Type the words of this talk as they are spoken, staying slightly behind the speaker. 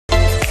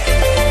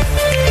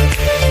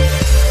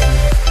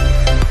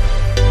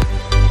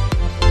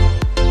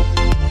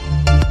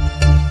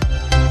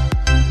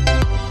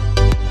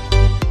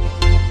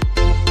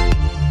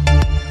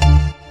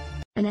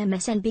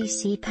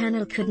MSNBC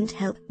panel couldn't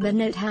help but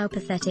note how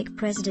pathetic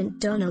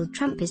President Donald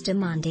Trump is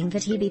demanding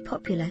that he be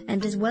popular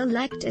and as well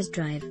liked as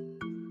Drive.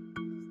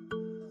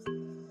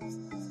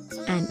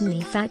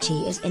 Anthony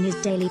Fauci is in his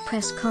daily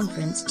press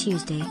conference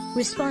Tuesday.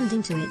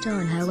 Responding to it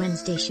on her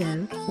Wednesday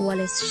show,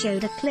 Wallace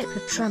showed a clip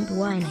of Trump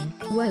whining,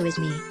 "Woe is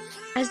me."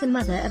 As the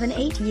mother of an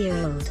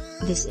 8-year-old,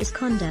 "This is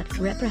conduct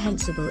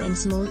reprehensible in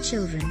small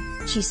children,"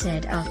 she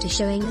said after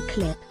showing the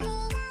clip.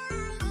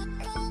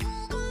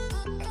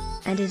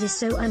 "And it is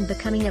so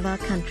unbecoming of our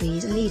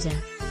country's leader.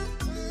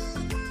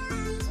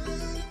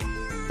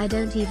 I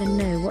don't even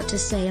know what to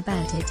say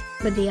about it,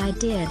 but the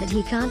idea that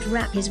he can't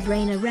wrap his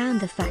brain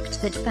around the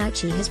fact that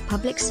Fauci has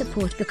public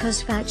support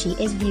because Fauci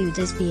is viewed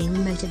as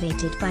being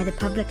motivated by the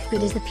public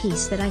good is the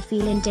piece that I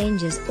feel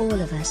endangers all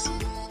of us."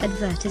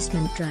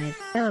 Advertisement Drive.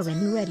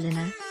 Erwin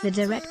Redliner, the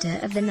director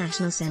of the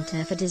National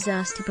Center for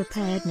Disaster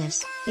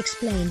Preparedness,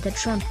 explained that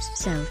Trump's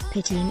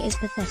self-pitying is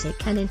pathetic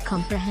and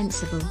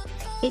incomprehensible.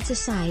 "It's a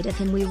side of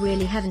him we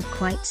really haven't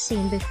quite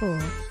seen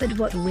before, but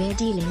what we're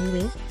dealing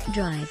with,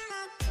 Drive,"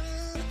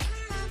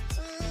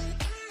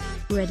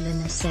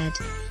 Redliner said.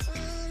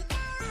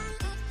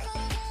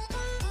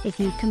 If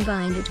you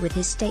combine it with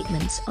his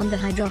statements on the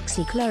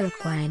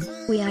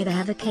hydroxychloroquine, we either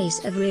have a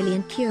case of really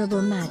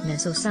incurable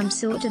madness or some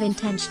sort of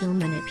intentional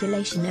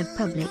manipulation of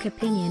public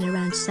opinion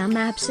around some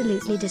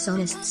absolutely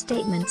dishonest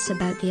statements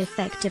about the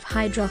effect of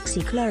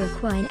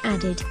hydroxychloroquine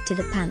added to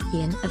the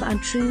pantheon of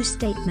untrue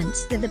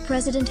statements that the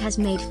president has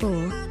made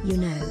for,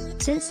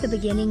 since the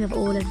beginning of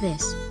all of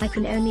this. I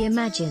can only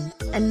imagine,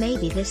 and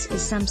maybe this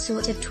is some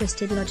sort of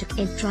twisted logic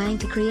in trying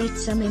to create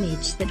some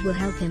image that will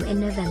help him in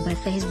November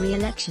for his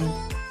re-election.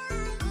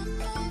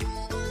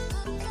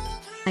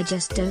 I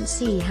just don't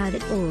see how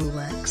that all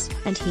works,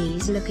 and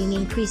he's looking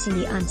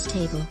increasingly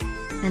unstable.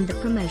 And the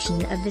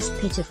promotion of this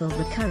pitiful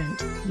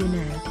recurrent,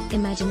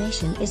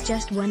 imagination is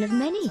just one of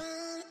many.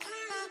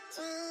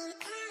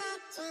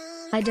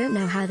 I don't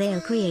know how they'll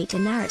create a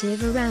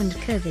narrative around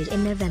COVID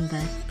in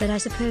November, but I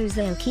suppose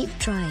they'll keep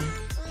trying.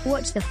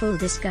 Watch the full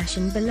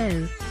discussion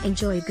below,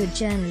 enjoy good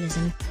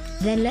journalism.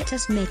 Then let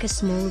us make a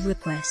small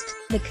request.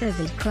 The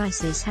COVID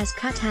crisis has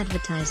cut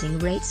advertising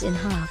rates in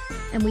half,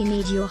 and we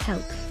need your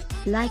help.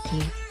 Like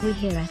you, we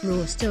here at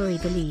Raw Story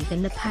believe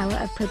in the power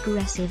of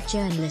progressive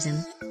journalism.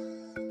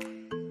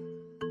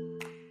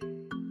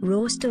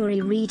 Raw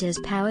Story readers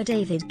power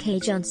David K.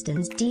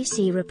 Johnston's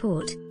D.C.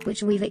 report,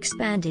 which we've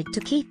expanded to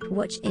keep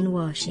watch in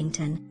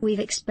Washington. We've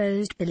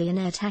exposed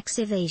billionaire tax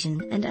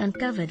evasion and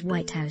uncovered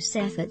White House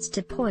efforts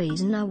to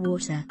poison our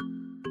water.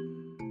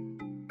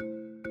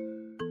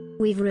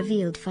 We've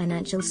revealed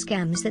financial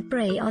scams that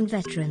prey on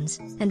veterans,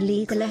 and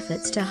legal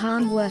efforts to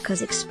harm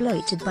workers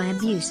exploited by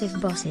abusive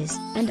bosses.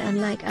 And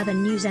unlike other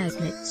news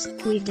outlets,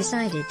 we've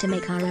decided to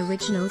make our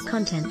original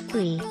content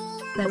free.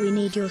 But we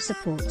need your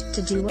support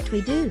to do what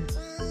we do.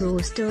 Raw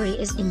Story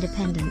is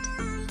independent.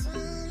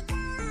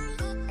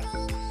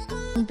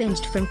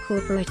 Unbinged from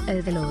corporate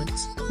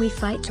overlords, we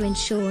fight to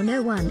ensure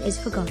no one is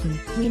forgotten.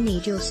 We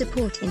need your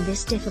support in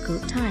this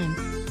difficult time.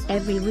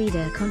 Every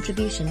reader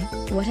contribution,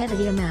 whatever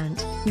the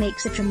amount,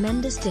 makes a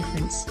tremendous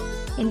difference.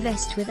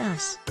 Invest with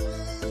us.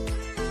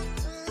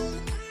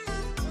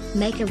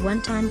 Make a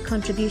one-time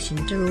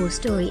contribution to Raw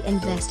Story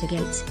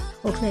Investigates,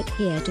 or click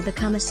here to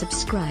become a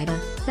subscriber.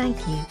 Thank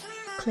you.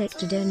 Click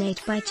to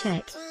donate by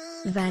check.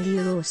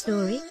 Value Raw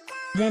Story?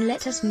 Then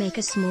let us make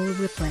a small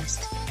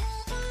request.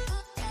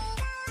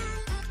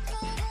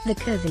 The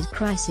COVID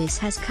crisis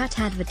has cut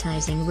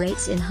advertising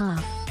rates in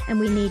half, and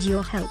we need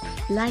your help.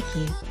 Like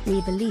you, we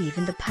believe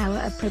in the power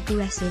of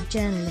progressive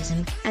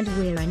journalism, and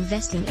we're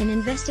investing in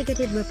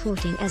investigative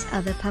reporting as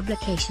other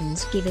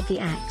publications give it the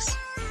axe.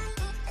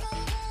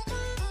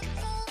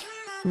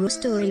 Raw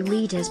Story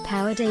readers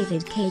power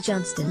David K.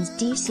 Johnston's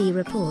D.C.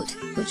 report,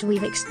 which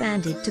we've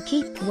expanded to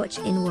keep watch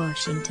in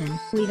Washington.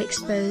 We've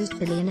exposed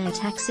billionaire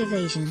tax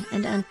evasion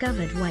and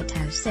uncovered White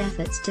House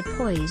efforts to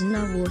poison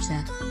our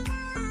water.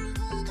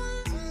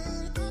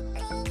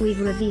 We've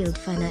revealed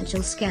financial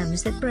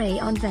scams that prey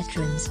on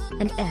veterans,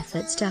 and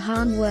efforts to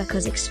harm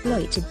workers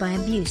exploited by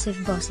abusive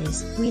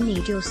bosses. We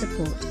need your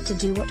support to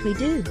do what we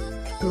do.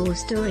 Raw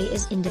Story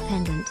is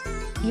independent.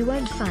 You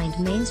won't find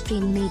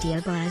mainstream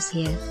media bias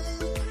here.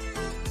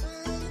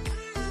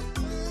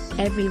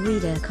 Every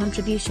reader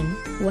contribution,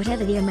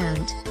 whatever the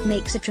amount,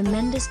 makes a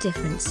tremendous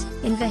difference.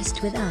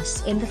 Invest with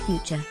us in the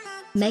future.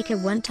 Make a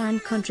one-time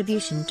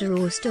contribution to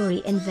Raw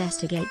Story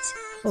Investigates,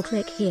 or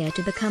click here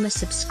to become a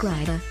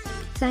subscriber.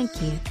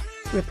 Thank you.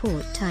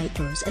 Report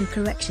typos and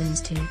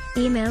corrections to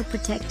email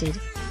protected.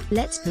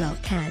 Let's block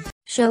ad.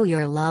 Show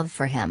your love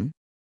for him.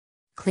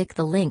 Click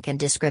the link in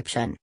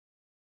description.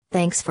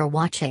 Thanks for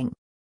watching.